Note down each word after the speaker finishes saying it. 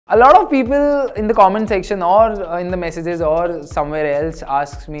A lot of people in the comment section or in the messages or somewhere else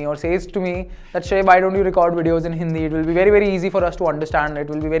asks me or says to me that Shrey, why don't you record videos in Hindi? It will be very, very easy for us to understand. It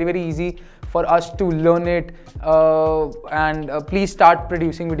will be very, very easy for us to learn it. And please start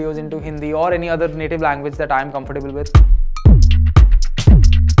producing videos into Hindi or any other native language that I am comfortable with.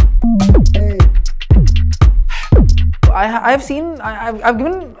 I've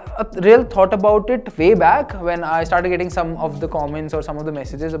given a real thought about it way back when I started getting some of the comments or some of the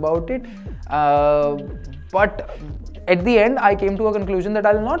messages about it. But at the end, I came to a conclusion that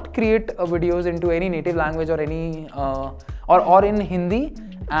I'll not create videos into any native language or any or in Hindi.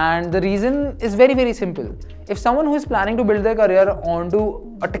 And the reason is very, very simple. If someone who is planning to build their career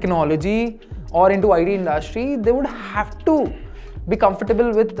onto a technology or into IT industry, they would have to be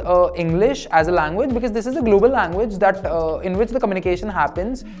comfortable with English as a language, because this is a global language that in which the communication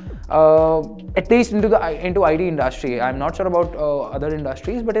happens, at least into IT industry. I'm not sure about other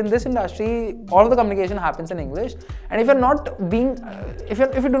industries, but in this industry, all of the communication happens in English. And if you're not being, if you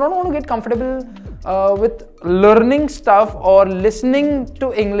do not want to get comfortable with learning stuff or listening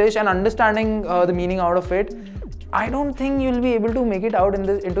to English and understanding the meaning out of it, I don't think you'll be able to make it out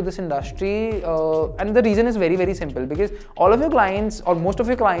into this industry, and the reason is very, very simple, because all of your clients or most of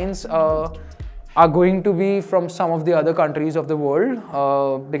your clients are going to be from some of the other countries of the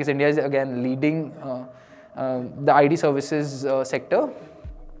world, because India is again leading the IT services sector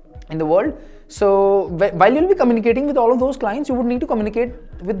in the world. So while you'll be communicating with all of those clients, you would need to communicate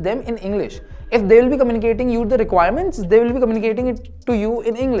with them in English. If they will be communicating you the requirements, they will be communicating it to you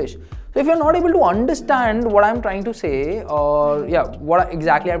in English. So if you're not able to understand what I'm trying to say, or what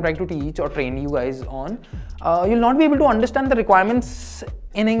exactly I'm trying to teach or train you guys on, you'll not be able to understand the requirements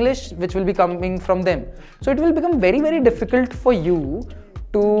in English which will be coming from them. So it will become very, very difficult for you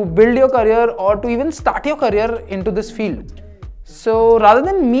to build your career or to even start your career into this field. So rather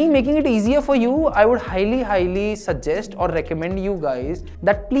than me making it easier for you, I would highly, highly suggest or recommend you guys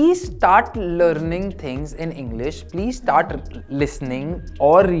that please start learning things in English. Please start listening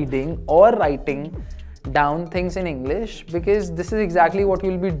or reading or writing down things in English, because this is exactly what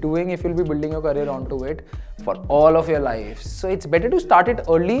you'll be doing if you'll be building your career onto it for all of your life. So it's better to start it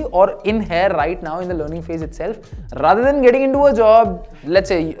early or in here right now in the learning phase itself, rather than getting into a job. Let's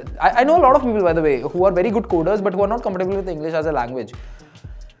say, I know a lot of people, by the way, who are very good coders but who are not comfortable with English as a language.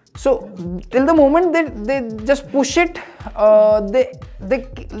 So till the moment they just push it,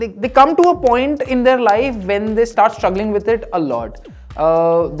 they come to a point in their life when they start struggling with it a lot.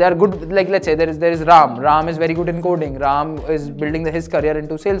 They are good, like let's say there is Ram. Ram is very good in coding. Ram is building his career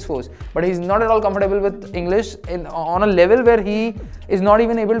into Salesforce, but he's not at all comfortable with English on a level where he is not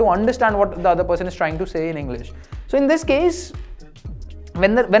even able to understand what the other person is trying to say in English. So in this case,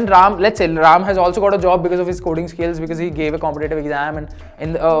 when Ram, let's say Ram has also got a job because of his coding skills, because he gave a competitive exam,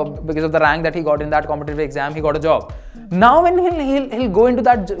 and because of the rank that he got in that competitive exam, he got a job. Now when he'll go into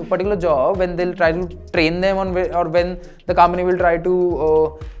that particular job, when they'll try to train them on, or when the company will try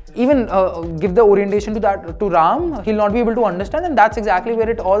to even give the orientation to Ram, he'll not be able to understand, and that's exactly where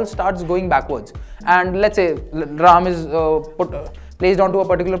it all starts going backwards. And let's say Ram is placed onto a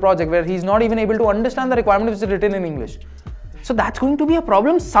particular project where he's not even able to understand the requirement which is written in English. So that's going to be a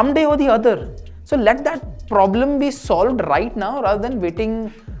problem someday or the other. So let that problem be solved right now, rather than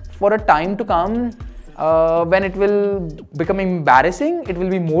waiting for a time to come when it will become embarrassing, it will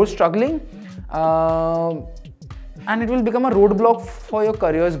be more struggling, and it will become a roadblock for your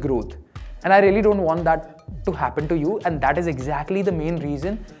career's growth. And I really don't want that to happen to you, and that is exactly the main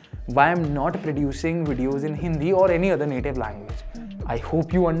reason why I'm not producing videos in Hindi or any other native language. I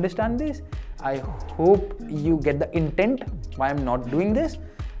hope you understand this. I hope you get the intent why I'm not doing this.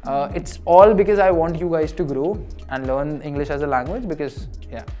 It's all because I want you guys to grow and learn English as a language, because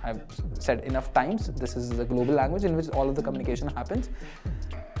I've said enough times, this is a global language in which all of the communication happens.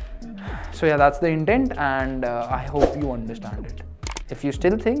 So that's the intent, and I hope you understand it. If you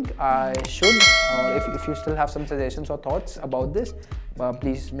still think I should, or if you still have some suggestions or thoughts about this,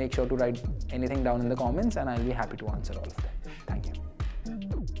 please make sure to write anything down in the comments, and I'll be happy to answer all of them.